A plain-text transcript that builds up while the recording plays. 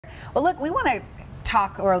Well, look, we want to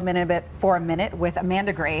talk for a minute with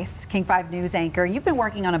Amanda Grace, King 5 News anchor. You've been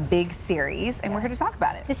working on a big series, and we're here to talk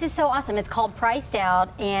about it. This is so awesome. It's called Priced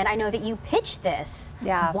Out, and I know that you pitched this.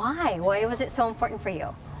 Yeah. Why? Why was it so important for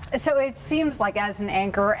you? So it seems like as an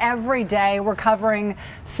anchor, every day we're covering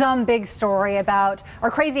some big story about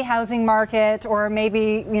our crazy housing market or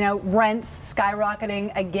maybe, rents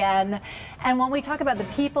skyrocketing again. And when we talk about the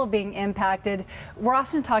people being impacted, we're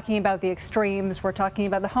often talking about the extremes. We're talking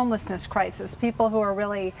about the homelessness crisis, people who are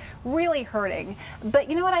really, really hurting. But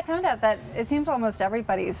you know what? I found out that it seems almost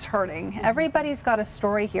everybody's hurting. Everybody's got a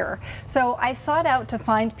story here. So I sought out to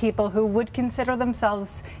find people who would consider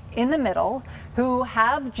themselves in the middle, who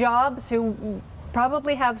have jobs, who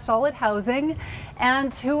probably have solid housing,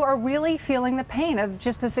 and who are really feeling the pain of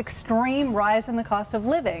just this extreme rise in the cost of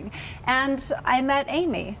living. And I met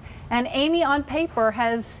Amy, and Amy on paper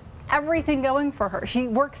has everything going for her. She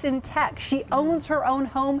works in tech, she owns her own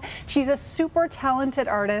home, she's a super talented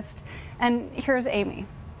artist, and here's Amy.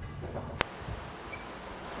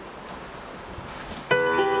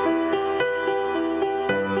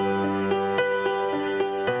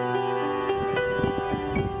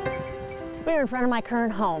 We're in front of my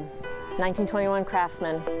current home, 1921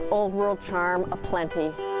 Craftsman, old world charm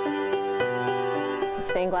aplenty.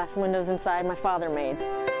 Stained glass windows inside my father made.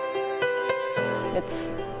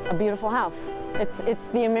 It's a beautiful house. It's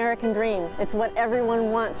the American dream. It's what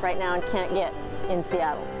everyone wants right now and can't get in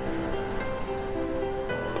Seattle.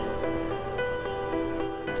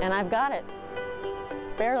 And I've got it,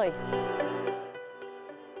 barely.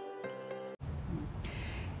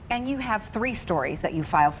 And you have 3 stories that you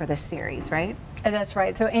filed for this series, right? That's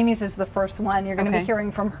right. So Amy's is the first one. You're going to be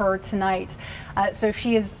hearing from her tonight. So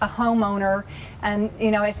she is a homeowner, and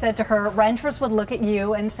I said to her, renters would look at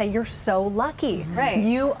you and say, "You're so lucky. Right.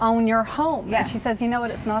 You own your home." Yes. And she says, "You know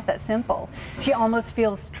what? It's not that simple." She almost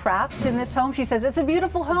feels trapped in this home. She says, "It's a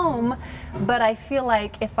beautiful home, but I feel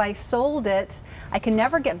like if I sold it, I can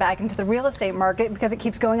never get back into the real estate market because it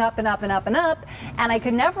keeps going up and up and up and up, and I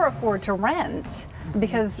could never afford to rent."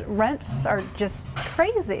 Because rents are just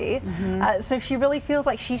crazy. So she really feels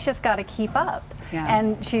like she's just got to keep up. Yeah.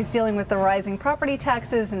 And she's dealing with the rising property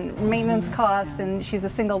taxes and maintenance costs, and she's a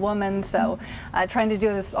single woman, so trying to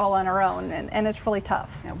do this all on her own, and it's really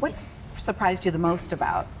tough. Now, what's surprised you the most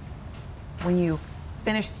about when you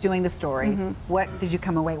finished doing the story? What did you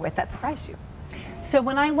come away with that surprised you? So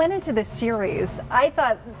when I went into this series, I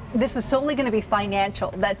thought this was solely going to be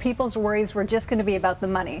financial, that people's worries were just going to be about the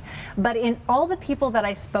money. But in all the people that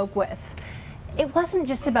I spoke with, it wasn't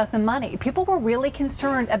just about the money. People were really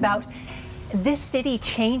concerned about this city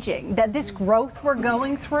changing, that this growth we're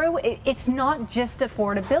going through, it's not just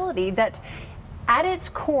affordability, that at its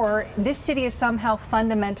core, this city is somehow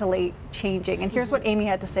fundamentally changing. And here's what Amy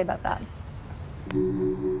had to say about that.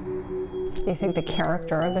 You think the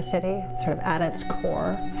character of the city, sort of at its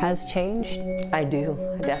core, has changed? I do,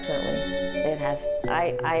 definitely. It has.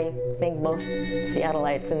 I think most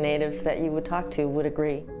Seattleites and natives that you would talk to would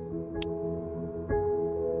agree.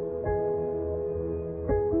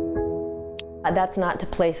 That's not to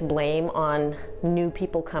place blame on new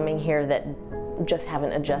people coming here that just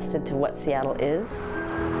haven't adjusted to what Seattle is.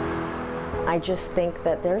 I just think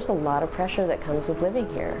that there's a lot of pressure that comes with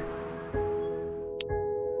living here.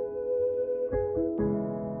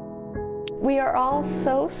 We are all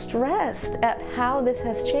so stressed at how this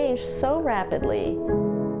has changed so rapidly.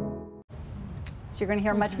 So you're going to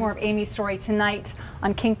hear much more of Amy's story tonight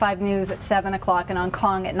on King 5 News at 7 o'clock and on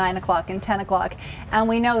Kong at 9 o'clock and 10 o'clock. And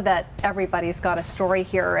we know that everybody's got a story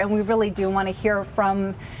here, and we really do want to hear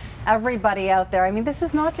from everybody out there. I mean, this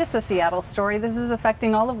is not just a Seattle story. This is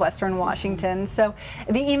affecting all of Western Washington. So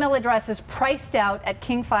the email address is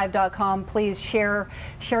pricedout@king5.com. Please share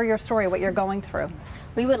your story, what you're going through.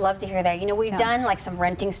 We would love to hear that. We've done like some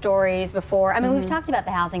renting stories before. I mean, we've talked about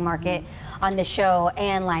the housing market on the show,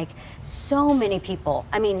 and like so many people,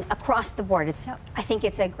 I mean, across the board, I think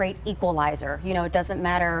it's a great equalizer. It doesn't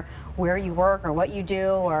matter where you work or what you do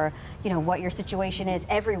or, what your situation is.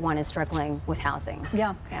 Everyone is struggling with housing.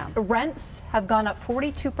 Yeah. Rents have gone up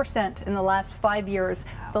 42% in the last 5 years,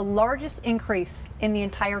 the largest increase in the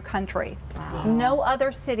entire country. Wow. No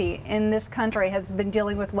other city in this country has been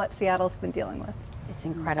dealing with what Seattle's been dealing with. It's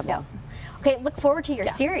incredible. Yeah. Okay, look forward to your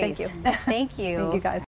series. Thank you. Thank you. Thank you, guys.